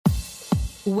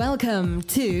Welcome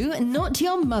to Not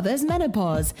Your Mother's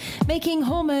Menopause, Making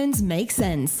Hormones Make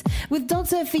Sense, with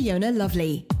Dr. Fiona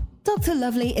Lovely. Dr.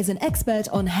 Lovely is an expert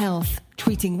on health,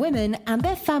 treating women and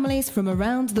their families from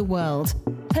around the world.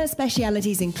 Her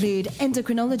specialties include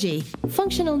endocrinology,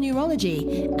 functional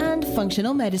neurology, and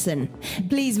functional medicine.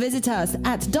 Please visit us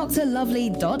at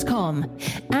drlovely.com.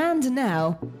 And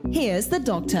now, here's the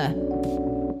doctor.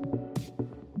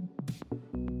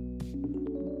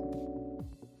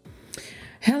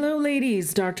 Hello,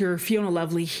 ladies. Dr. Fiona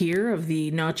Lovely here of the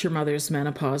Not Your Mother's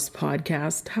Menopause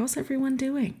podcast. How's everyone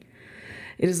doing?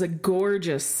 It is a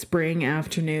gorgeous spring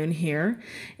afternoon here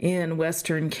in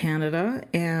Western Canada,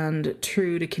 and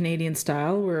true to Canadian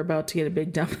style, we're about to get a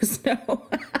big dump of snow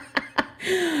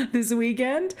this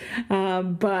weekend.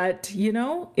 But you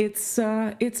know, it's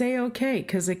a-okay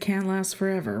because it can't last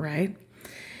forever, right?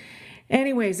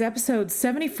 Anyways, episode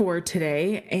 74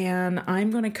 today, and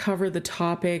I'm going to cover the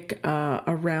topic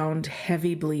around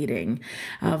heavy bleeding,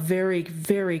 a very,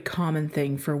 very common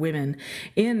thing for women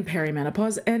in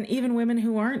perimenopause, and even women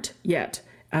who aren't yet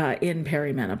in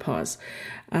perimenopause.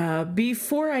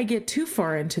 Before I get too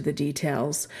far into the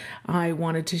details, I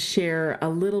wanted to share a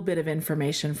little bit of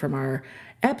information from our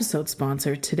episode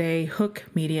sponsor today, Hook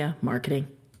Media Marketing.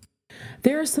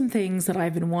 There are some things that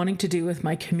I've been wanting to do with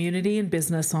my community and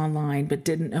business online, but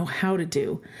didn't know how to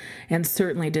do, and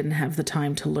certainly didn't have the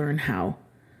time to learn how.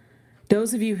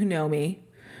 Those of you who know me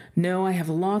know I have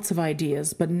lots of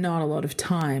ideas, but not a lot of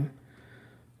time.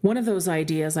 One of those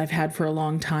ideas I've had for a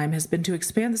long time has been to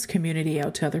expand this community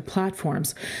out to other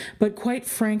platforms, but quite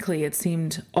frankly, it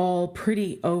seemed all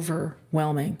pretty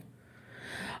overwhelming.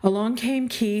 Along came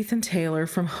Keith and Taylor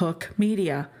from Hook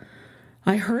Media.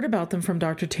 I heard about them from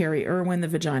Dr. Terry Irwin, the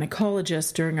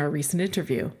vaginacologist, during our recent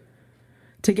interview.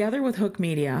 Together with Hook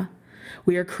Media,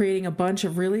 we are creating a bunch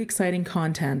of really exciting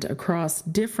content across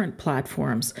different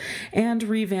platforms and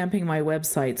revamping my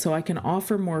website so I can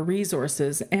offer more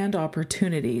resources and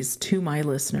opportunities to my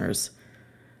listeners.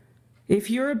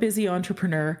 If you're a busy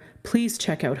entrepreneur, please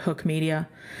check out Hook Media.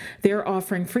 They're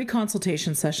offering free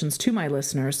consultation sessions to my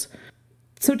listeners,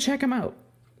 so check them out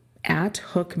at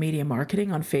Hook Media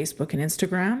Marketing on Facebook and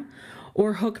Instagram,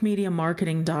 or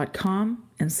hookmediamarketing.com,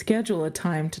 and schedule a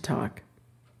time to talk.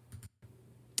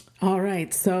 All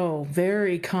right, so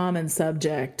very common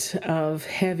subject of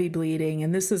heavy bleeding,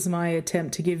 and this is my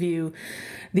attempt to give you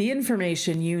the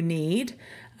information you need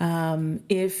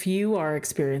if you are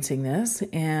experiencing this.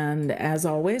 And as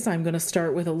always, I'm going to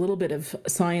start with a little bit of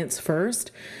science first.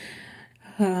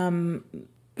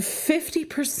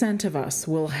 50% of us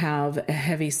will have a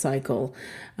heavy cycle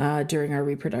during our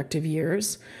reproductive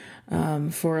years.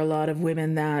 For a lot of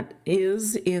women, that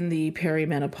is in the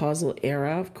perimenopausal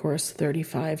era, of course,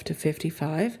 35 to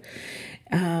 55.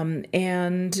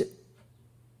 And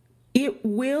it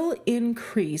will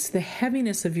increase, the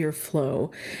heaviness of your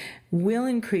flow will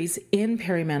increase in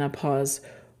perimenopause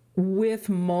with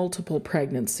multiple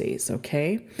pregnancies,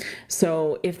 okay?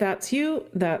 So if that's you,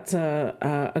 that's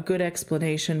a good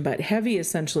explanation, but heavy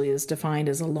essentially is defined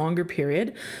as a longer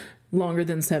period, longer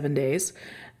than 7 days.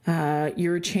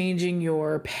 You're changing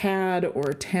your pad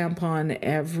or tampon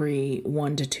every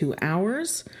 1 to 2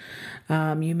 hours.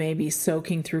 You may be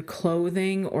soaking through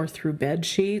clothing or through bed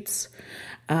sheets.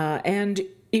 And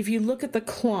if you look at the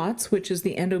clots, which is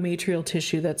the endometrial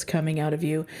tissue that's coming out of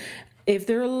you, if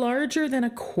they're larger than a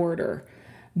quarter,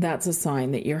 that's a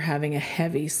sign that you're having a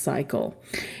heavy cycle.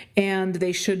 And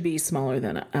they should be smaller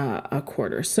than a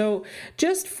quarter. So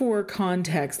just for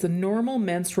context, the normal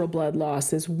menstrual blood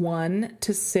loss is 1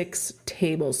 to 6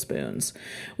 tablespoons,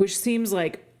 which seems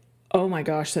like, oh my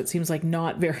gosh, that seems like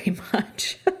not very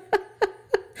much.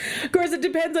 Of course, it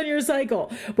depends on your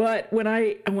cycle. But when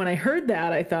I heard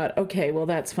that, I thought, okay, well,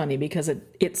 that's funny because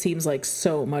it seems like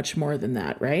so much more than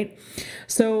that, right?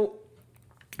 So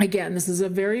again, this is a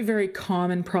very, very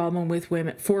common problem with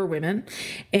women, for women,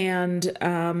 and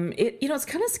it's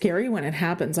kind of scary when it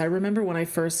happens. I remember when I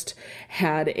first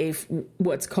had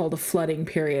what's called a flooding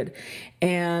period,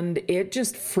 and it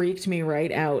just freaked me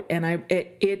right out. And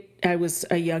I was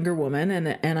a younger woman,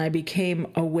 and I became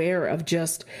aware of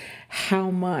just how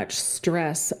much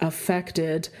stress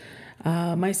affected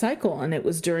my cycle, and it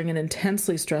was during an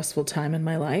intensely stressful time in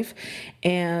my life.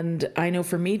 And I know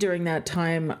for me during that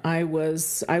time, I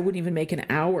wouldn't even make an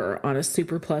hour on a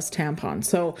Super Plus tampon.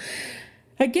 So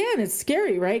again, it's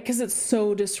scary, right? Because it's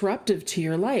so disruptive to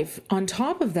your life. On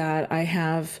top of that, I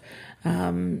have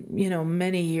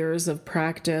many years of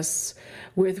practice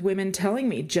with women telling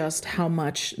me just how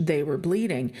much they were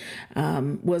bleeding.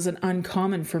 Wasn't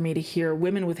uncommon for me to hear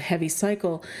women with heavy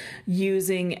cycle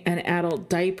using an adult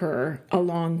diaper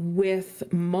along with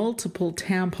multiple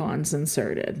tampons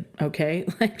inserted. Okay,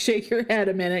 like shake your head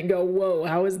a minute and go, whoa,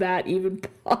 how is that even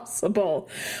possible?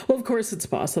 Well, of course it's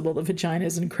possible. The vagina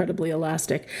is incredibly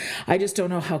elastic. I just don't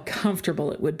know how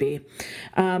comfortable it would be.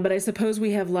 But I suppose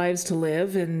we have lives to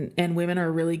live, and women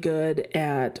are really good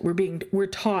at, we're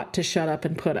taught to shut up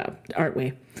and put up, aren't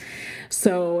we?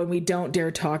 So, and we don't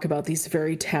dare talk about these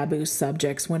very taboo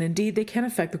subjects when indeed they can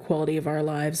affect the quality of our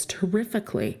lives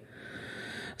terrifically.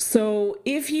 So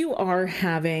if you are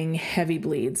having heavy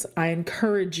bleeds, I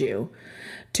encourage you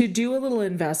to do a little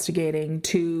investigating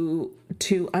to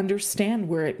understand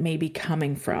where it may be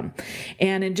coming from.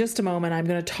 And in just a moment, I'm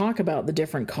going to talk about the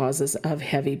different causes of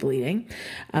heavy bleeding.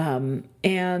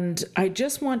 And I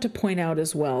just want to point out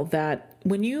as well that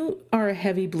when you are a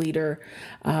heavy bleeder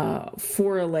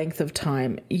for a length of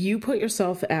time, you put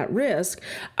yourself at risk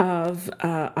of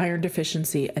iron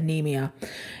deficiency anemia.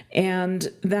 And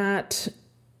that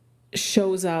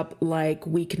shows up like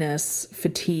weakness,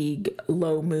 fatigue,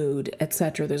 low mood,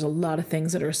 etc. There's a lot of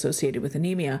things that are associated with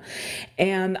anemia.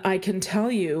 And I can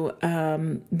tell you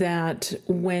that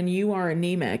when you are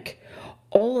anemic,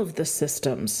 all of the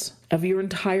systems of your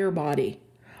entire body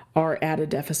are at a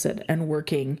deficit and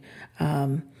working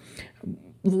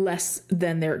less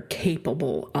than they're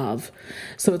capable of.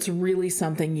 So it's really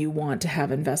something you want to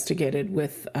have investigated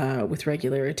with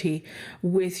regularity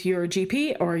with your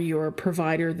GP or your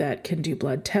provider that can do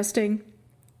blood testing.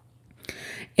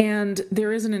 And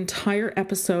there is an entire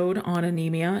episode on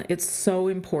anemia. It's so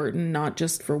important, not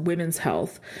just for women's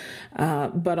health,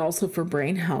 but also for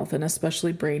brain health, and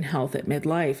especially brain health at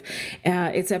midlife.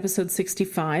 It's episode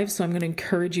 65, so I'm going to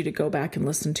encourage you to go back and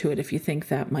listen to it if you think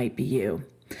that might be you.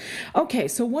 Okay,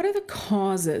 so what are the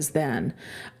causes then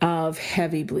of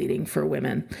heavy bleeding for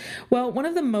women? Well, one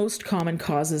of the most common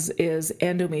causes is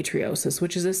endometriosis,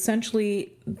 which is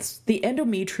essentially, the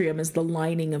endometrium is the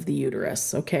lining of the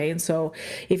uterus, okay? And so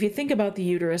if you think about the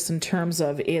uterus in terms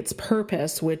of its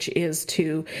purpose, which is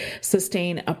to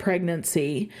sustain a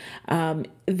pregnancy,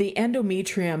 the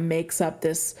endometrium makes up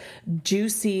this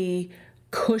juicy,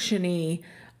 cushiony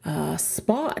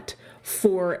spot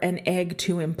for an egg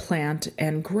to implant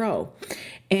and grow,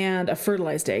 and a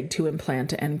fertilized egg to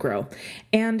implant and grow.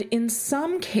 And in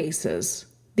some cases,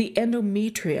 the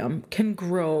endometrium can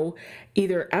grow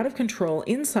either out of control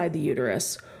inside the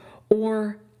uterus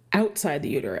or outside the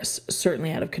uterus,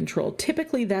 certainly out of control.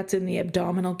 Typically, that's in the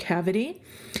abdominal cavity,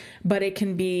 but it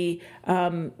can be,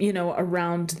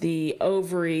 around the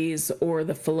ovaries or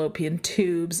the fallopian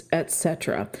tubes,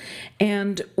 etc.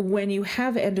 And when you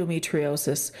have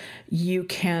endometriosis, you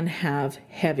can have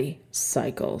heavy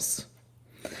cycles.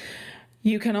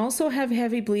 You can also have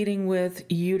heavy bleeding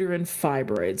with uterine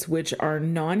fibroids, which are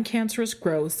non-cancerous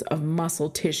growths of muscle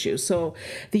tissue. So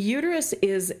the uterus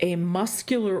is a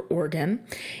muscular organ,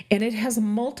 and it has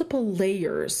multiple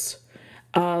layers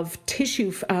of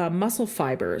tissue, muscle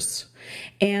fibers.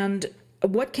 And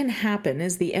what can happen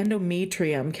is the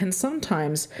endometrium can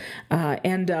sometimes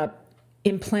end up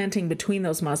implanting between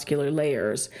those muscular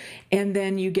layers, and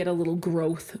then you get a little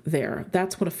growth there.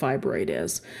 That's what a fibroid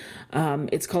is.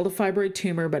 It's called a fibroid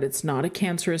tumor, but it's not a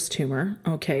cancerous tumor.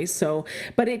 Okay, so,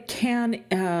 but it can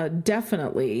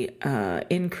definitely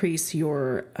increase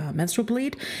your menstrual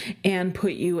bleed and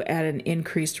put you at an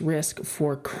increased risk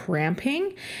for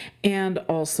cramping and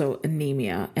also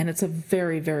anemia. And it's a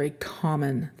very, very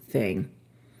common thing.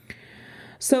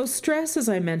 So stress, as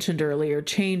I mentioned earlier,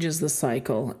 changes the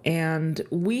cycle, and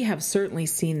we have certainly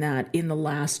seen that in the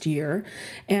last year.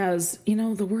 As you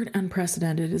know, the word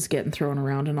unprecedented is getting thrown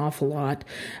around an awful lot,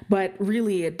 but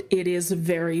really it is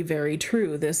very, very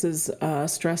true. This is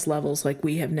stress levels like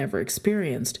we have never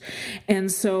experienced.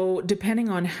 And so depending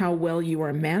on how well you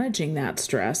are managing that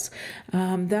stress,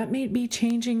 that may be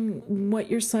changing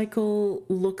what your cycle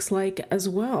looks like as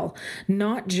well.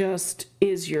 Not just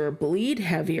is your bleed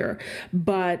heavier,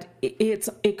 but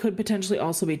it could potentially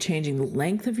also be changing the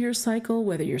length of your cycle,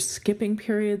 whether you're skipping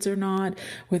periods or not,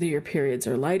 whether your periods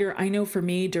are lighter. I know for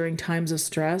me, during times of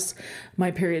stress,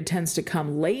 my period tends to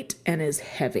come late and is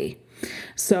heavy.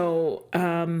 So,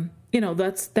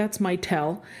 that's my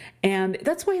tell. And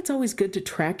that's why it's always good to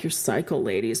track your cycle,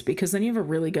 ladies, because then you have a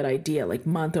really good idea, like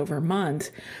month over month,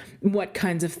 what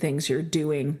kinds of things you're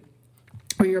doing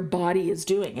or your body is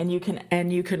doing, and you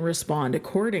can respond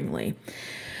accordingly.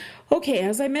 Okay,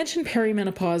 as I mentioned,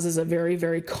 perimenopause is a very,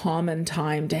 very common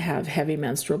time to have heavy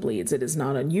menstrual bleeds. It is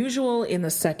not unusual in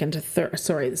the second to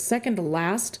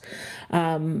last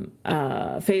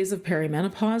phase of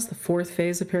perimenopause, the fourth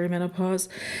phase of perimenopause,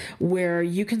 where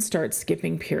you can start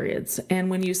skipping periods. And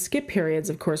when you skip periods,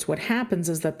 of course, what happens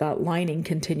is that lining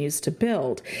continues to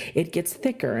build. It gets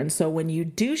thicker. And so when you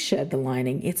do shed the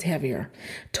lining, it's heavier.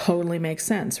 Totally makes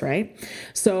sense, right?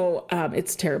 So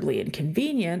it's terribly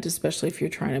inconvenient, especially if you're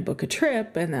trying to book a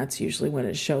trip, and that's usually when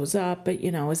it shows up. But,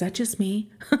 is that just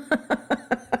me?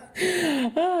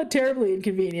 Oh, terribly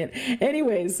inconvenient.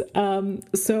 Anyways,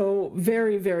 so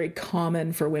very, very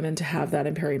common for women to have that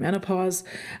in perimenopause.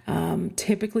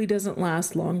 Typically doesn't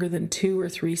last longer than 2 or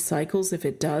 3 cycles. If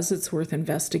it does, it's worth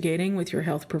investigating with your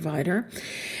health provider.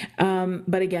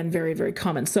 But again, very, very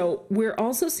common. So we're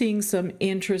also seeing some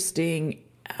interesting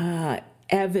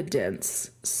evidence,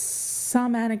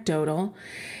 some anecdotal,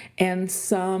 and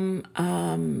some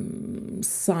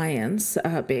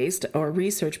science-based or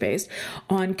research-based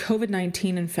on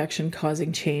COVID-19 infection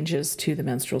causing changes to the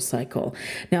menstrual cycle.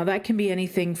 Now, that can be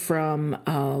anything from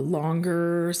a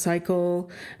longer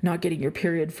cycle, not getting your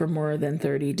period for more than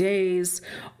 30 days,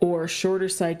 or shorter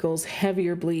cycles,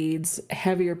 heavier bleeds,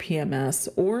 heavier PMS,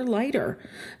 or lighter.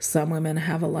 Some women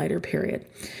have a lighter period.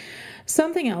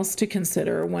 Something else to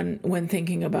consider when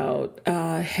thinking about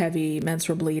heavy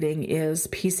menstrual bleeding is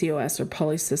PCOS, or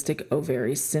polycystic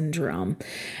ovary syndrome.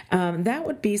 That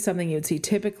would be something you'd see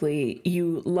typically.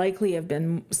 You likely have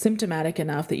been symptomatic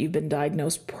enough that you've been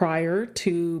diagnosed prior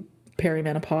to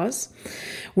perimenopause.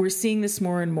 We're seeing this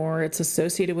more and more. It's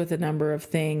associated with a number of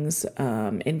things,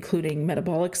 including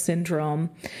metabolic syndrome,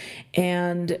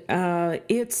 and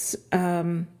it's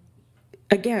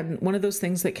again, one of those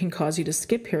things that can cause you to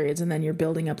skip periods, and then you're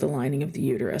building up the lining of the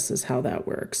uterus is how that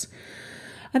works.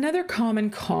 Another common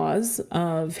cause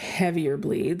of heavier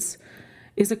bleeds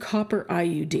is a copper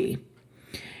IUD.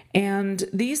 And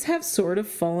these have sort of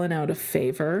fallen out of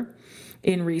favor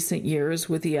in recent years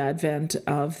with the advent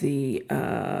of the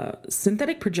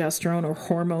synthetic progesterone or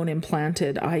hormone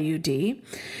implanted IUD.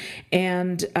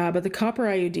 And but the copper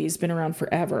IUD has been around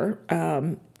forever.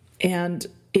 And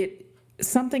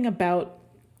something about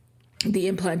the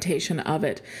implantation of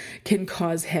it can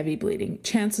cause heavy bleeding.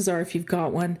 Chances are, if you've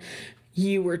got one,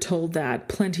 you were told that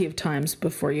plenty of times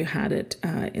before you had it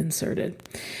inserted.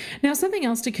 Now, something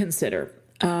else to consider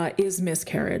is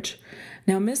miscarriage.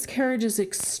 Now, miscarriage is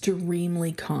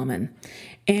extremely common,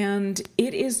 and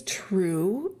it is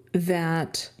true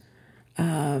that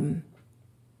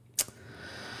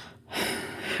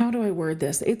how do I word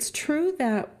this? It's true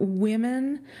that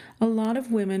a lot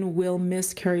of women will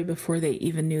miscarry before they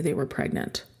even knew they were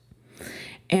pregnant.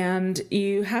 And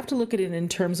you have to look at it in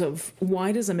terms of,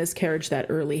 why does a miscarriage that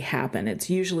early happen? It's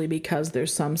usually because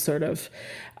there's some sort of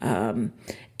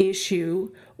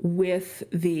issue with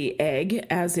the egg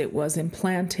as it was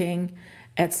implanting,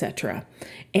 etc.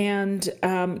 And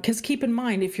because keep in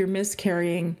mind, if you're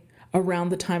miscarrying around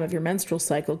the time of your menstrual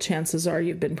cycle, chances are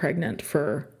you've been pregnant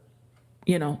for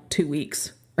 2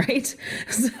 weeks, right?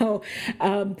 So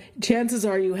chances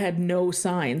are you had no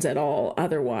signs at all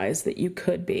otherwise that you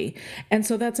could be. And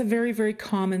so that's a very, very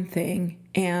common thing.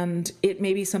 And it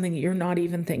may be something that you're not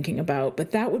even thinking about,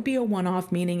 but that would be a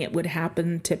one-off, meaning it would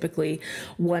happen typically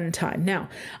one time. Now,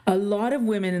 a lot of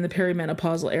women in the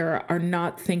perimenopausal era are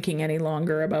not thinking any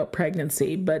longer about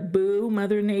pregnancy, but boo,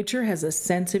 Mother Nature has a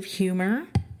sense of humor.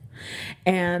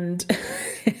 And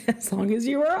as long as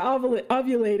you are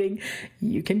ovulating,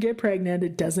 you can get pregnant.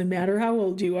 It doesn't matter how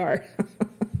old you are.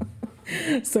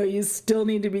 So you still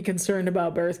need to be concerned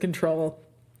about birth control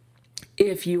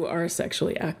if you are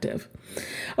sexually active.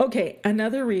 Okay,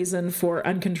 another reason for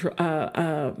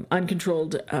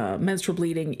uncontrolled menstrual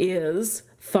bleeding is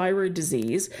thyroid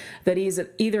disease that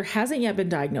either hasn't yet been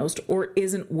diagnosed or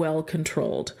isn't well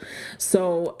controlled.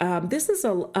 So this is a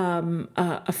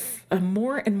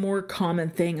more and more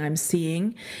common thing I'm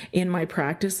seeing in my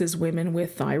practice is women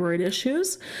with thyroid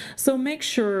issues. So make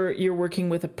sure you're working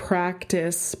with a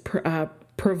practiced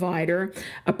provider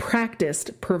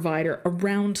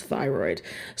around thyroid.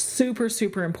 Super,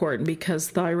 super important,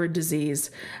 because thyroid disease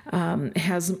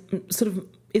has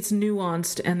it's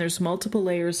nuanced and there's multiple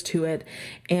layers to it.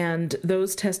 And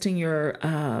those testing your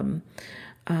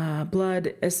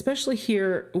blood, especially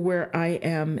here where I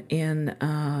am in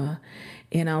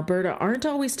Alberta, aren't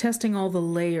always testing all the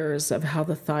layers of how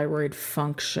the thyroid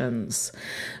functions.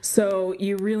 So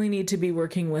you really need to be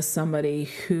working with somebody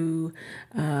who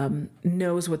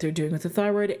knows what they're doing with the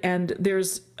thyroid. And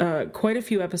there's quite a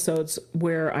few episodes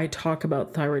where I talk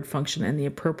about thyroid function and the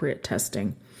appropriate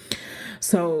testing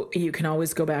So you can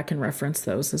always go back and reference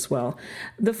those as well.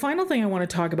 The final thing I want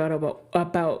to talk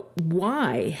about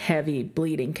why heavy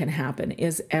bleeding can happen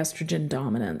is estrogen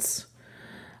dominance.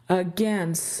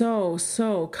 Again,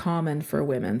 so common for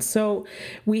women. So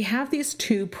we have these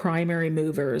two primary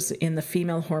movers in the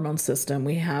female hormone system.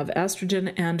 We have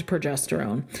estrogen and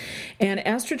progesterone. And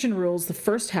estrogen rules the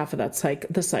first half of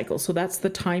the cycle. So that's the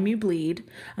time you bleed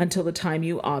until the time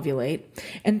you ovulate.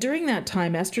 And during that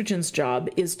time, estrogen's job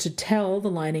is to tell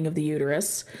the lining of the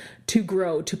uterus to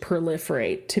grow, to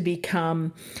proliferate, to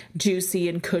become juicy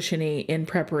and cushiony in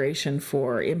preparation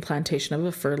for implantation of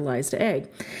a fertilized egg.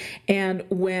 And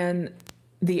when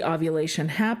the ovulation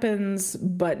happens,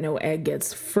 but no egg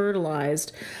gets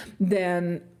fertilized,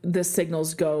 then the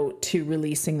signals go to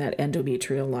releasing that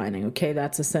endometrial lining. Okay,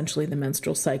 that's essentially the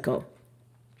menstrual cycle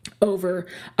over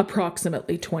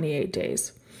approximately 28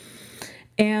 days.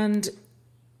 And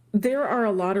there are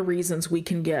a lot of reasons we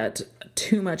can get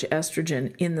too much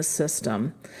estrogen in the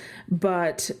system,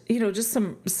 but just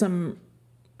some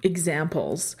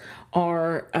examples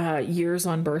are years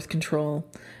on birth control,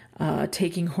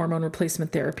 taking hormone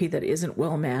replacement therapy that isn't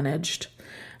well managed.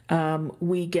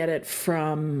 We get it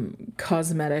from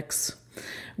cosmetics.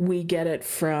 We get it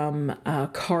from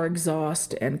car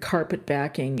exhaust and carpet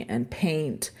backing and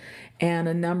paint and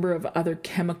a number of other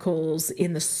chemicals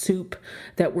in the soup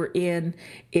that we're in.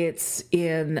 It's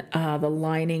in the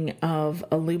lining of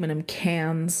aluminum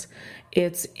cans.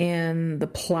 It's in the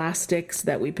plastics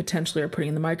that we potentially are putting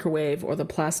in the microwave, or the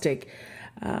plastic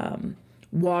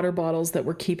water bottles that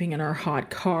we're keeping in our hot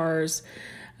cars.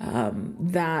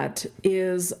 That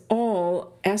is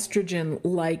all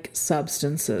estrogen-like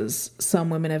substances.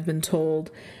 Some women have been told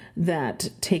that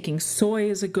taking soy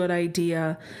is a good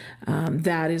idea.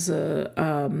 That is a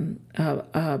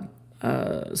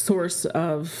source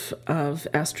of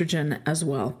estrogen as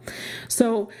well.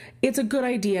 So it's a good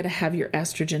idea to have your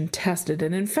estrogen tested.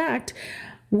 And in fact,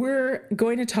 we're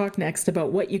going to talk next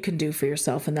about what you can do for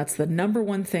yourself. And that's the number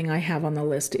one thing I have on the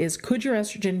list is, could your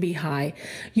estrogen be high?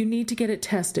 You need to get it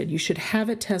tested. You should have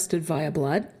it tested via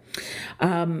blood.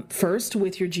 First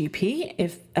with your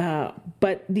GP,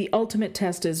 but the ultimate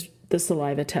test is the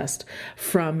saliva test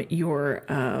from your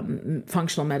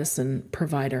functional medicine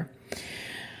provider.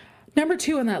 Number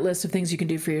 2 on that list of things you can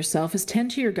do for yourself is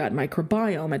tend to your gut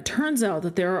microbiome. It turns out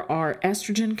that there are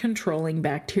estrogen-controlling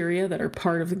bacteria that are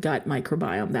part of the gut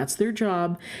microbiome. That's their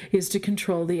job, is to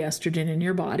control the estrogen in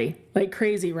your body. Like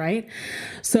crazy, right?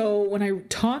 So when I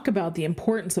talk about the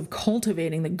importance of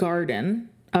cultivating the garden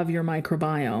of your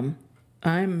microbiome,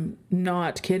 I'm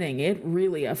not kidding. It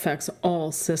really affects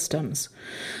all systems.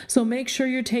 So make sure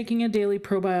you're taking a daily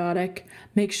probiotic.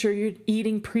 Make sure you're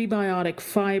eating prebiotic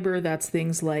fiber. That's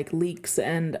things like leeks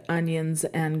and onions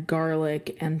and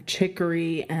garlic and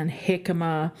chicory and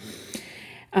jicama.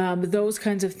 Those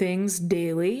kinds of things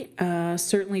daily.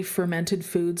 Certainly fermented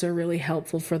foods are really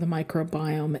helpful for the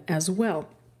microbiome as well.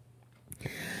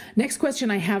 Next question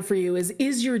I have for you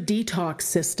is your detox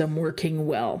system working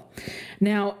well?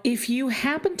 Now, if you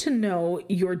happen to know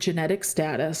your genetic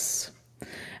status,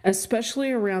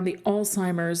 especially around the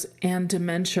Alzheimer's and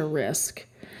dementia risk,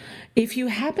 if you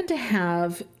happen to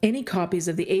have any copies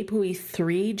of the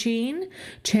ApoE3 gene,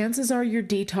 chances are your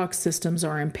detox systems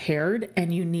are impaired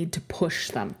and you need to push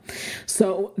them.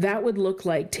 So that would look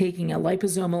like taking a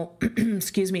liposomal,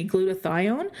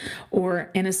 glutathione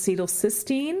or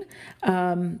N-acetylcysteine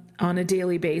on a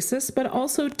daily basis, but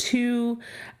also to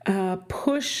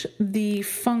push the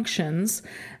functions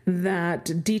that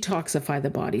detoxify the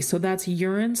body. So that's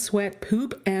urine, sweat,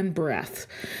 poop, and breath.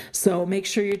 So make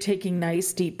sure you're taking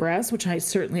nice deep breaths, which I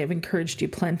certainly have encouraged you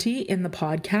plenty in the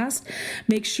podcast.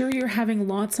 Make sure you're having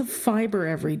lots of fiber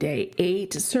every day.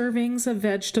 8 servings of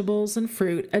vegetables and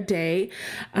fruit a day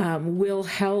will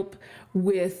help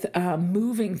with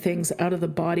moving things out of the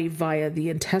body via the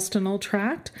intestinal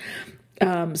tract.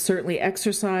 Certainly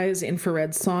exercise,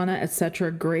 infrared sauna,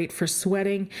 etc. Great for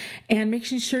sweating, and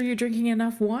making sure you're drinking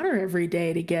enough water every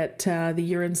day to get the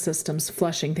urine systems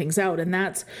flushing things out. And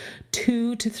that's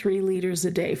 2 to 3 liters a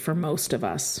day for most of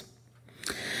us.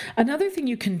 Another thing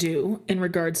you can do in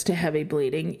regards to heavy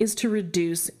bleeding is to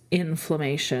reduce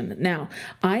inflammation. Now,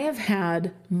 I have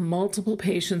had multiple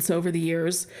patients over the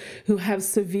years who have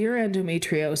severe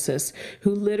endometriosis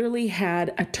who literally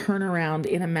had a turnaround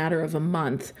in a matter of a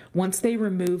month once they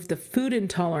removed the food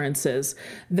intolerances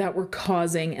that were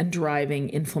causing and driving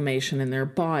inflammation in their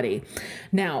body.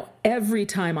 Now, every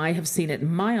time I have seen it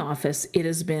in my office, it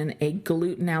has been a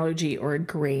gluten allergy or a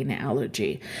grain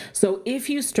allergy. So if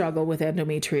you struggle with endometriosis,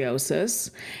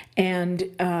 endometriosis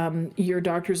and your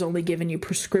doctor's only given you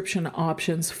prescription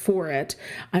options for it,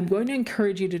 I'm going to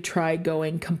encourage you to try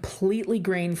going completely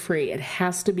grain-free. It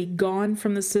has to be gone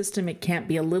from the system. It can't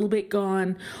be a little bit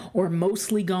gone or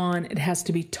mostly gone. It has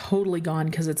to be totally gone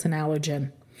because it's an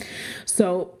allergen.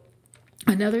 So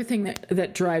another thing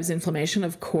that drives inflammation,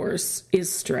 of course,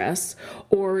 is stress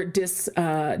or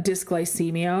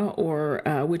dysglycemia, or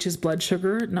which is blood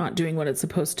sugar not doing what it's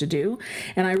supposed to do.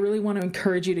 And I really want to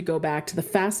encourage you to go back to the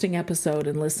fasting episode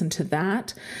and listen to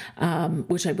that,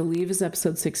 which I believe is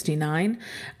episode 69,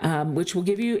 which will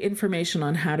give you information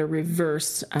on how to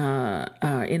reverse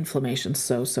inflammation.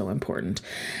 So important.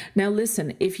 Now,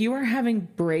 listen, if you are having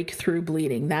breakthrough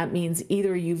bleeding, that means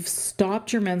either you've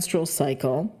stopped your menstrual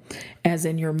cycle, as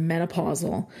in you're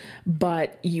menopausal,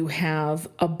 but you have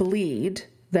a bleed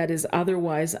that is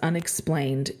otherwise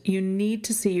unexplained, you need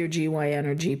to see your GYN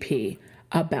or GP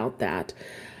about that.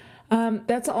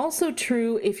 That's also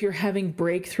true if you're having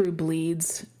breakthrough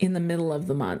bleeds in the middle of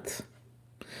the month.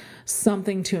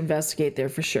 Something to investigate there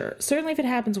for sure. Certainly if it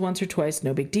happens once or twice,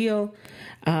 no big deal.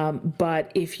 But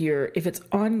if it's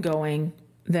ongoing,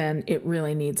 then it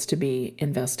really needs to be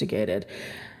investigated.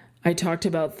 I talked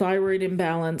about thyroid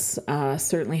imbalance.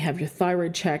 Certainly have your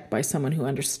thyroid checked by someone who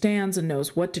understands and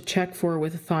knows what to check for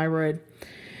with a thyroid.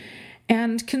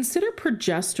 And consider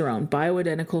progesterone,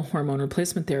 bioidentical hormone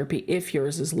replacement therapy, if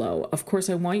yours is low. Of course,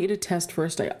 I want you to test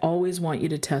first. I always want you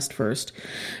to test first,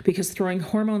 because throwing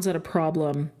hormones at a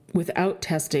problem without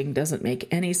testing doesn't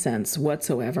make any sense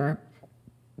whatsoever.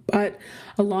 But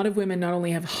a lot of women not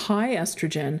only have high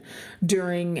estrogen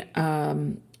during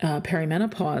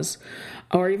perimenopause,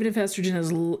 or even if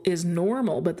estrogen is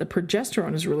normal, but the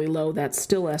progesterone is really low, that's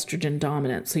still estrogen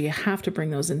dominant. So you have to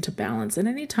bring those into balance. And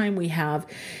anytime we have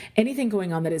anything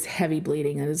going on that is heavy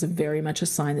bleeding, that is very much a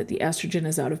sign that the estrogen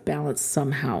is out of balance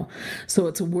somehow. So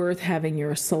it's worth having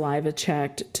your saliva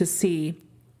checked to see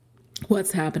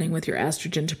what's happening with your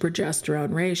estrogen to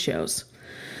progesterone ratios.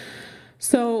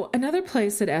 So another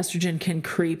place that estrogen can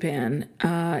creep in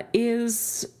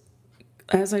is,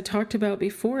 as I talked about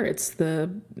before, it's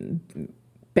the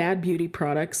bad beauty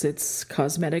products. It's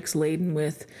cosmetics laden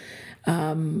with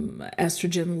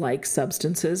estrogen-like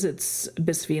substances. It's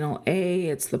bisphenol A.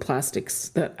 It's the plastics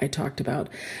that I talked about.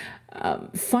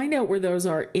 Find out where those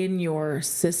are in your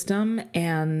system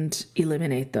and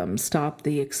eliminate them. Stop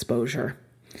the exposure.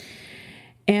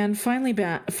 And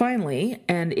finally,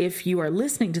 and if you are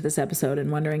listening to this episode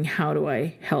and wondering how do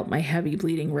I help my heavy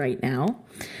bleeding right now,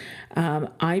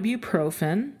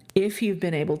 ibuprofen, if you've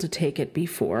been able to take it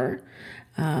before,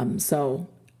 so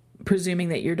presuming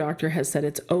that your doctor has said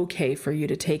it's okay for you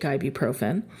to take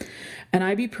ibuprofen, an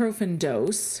ibuprofen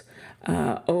dose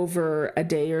over a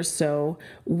day or so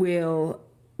will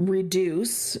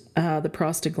reduce the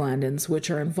prostaglandins,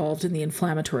 which are involved in the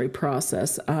inflammatory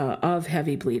process of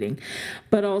heavy bleeding.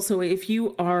 But also, if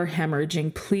you are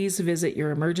hemorrhaging, please visit your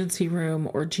emergency room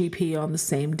or GP on the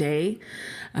same day.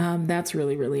 That's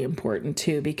really, really important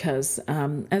too, because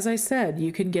as I said,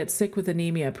 you can get sick with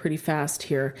anemia pretty fast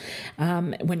here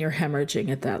when you're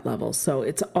hemorrhaging at that level. So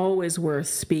it's always worth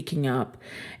speaking up,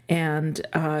 and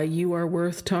you are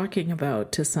worth talking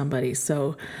about to somebody.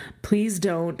 So please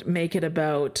don't make it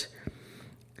about,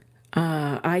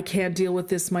 I can't deal with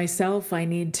this myself. I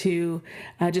need to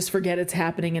just forget it's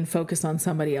happening and focus on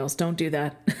somebody else. Don't do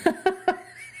that.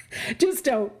 Just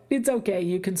don't. It's okay.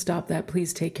 You can stop that.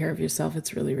 Please take care of yourself.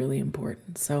 It's really, really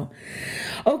important. So,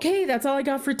 okay, that's all I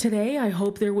got for today. I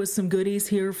hope there was some goodies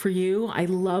here for you. I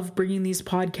love bringing these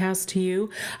podcasts to you.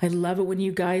 I love it when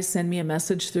you guys send me a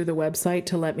message through the website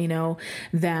to let me know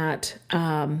that,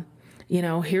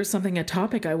 here's a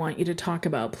topic I want you to talk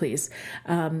about, please.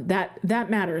 That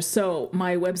matters. So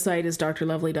my website is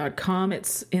drlovely.com.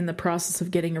 It's in the process of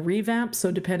getting a revamp.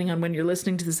 So depending on when you're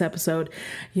listening to this episode,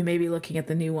 you may be looking at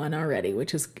the new one already,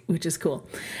 which is cool.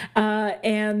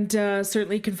 And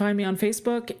certainly you can find me on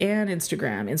Facebook and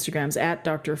Instagram. Instagram's at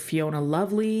Dr. Fiona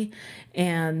Lovely.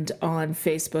 And on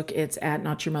Facebook, it's at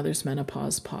Not Your Mother's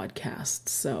Menopause Podcast.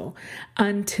 So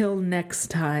until next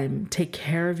time, take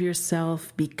care of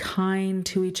yourself, be kind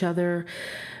to each other,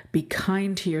 be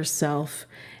kind to yourself,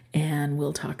 and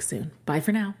we'll talk soon. Bye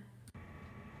for now.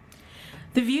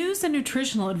 The views and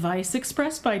nutritional advice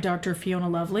expressed by Dr. Fiona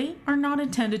Lovely are not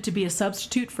intended to be a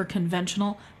substitute for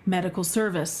conventional medical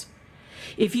service.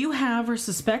 If you have or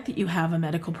suspect that you have a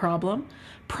medical problem,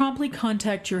 promptly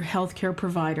contact your healthcare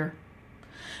provider.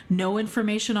 No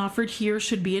information offered here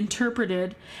should be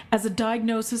interpreted as a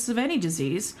diagnosis of any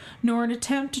disease, nor an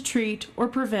attempt to treat or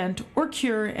prevent or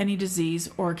cure any disease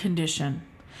or condition.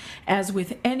 As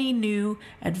with any new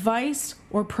advice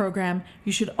or program,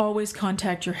 you should always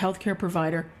contact your healthcare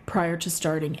provider prior to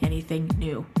starting anything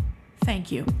new.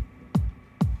 Thank you.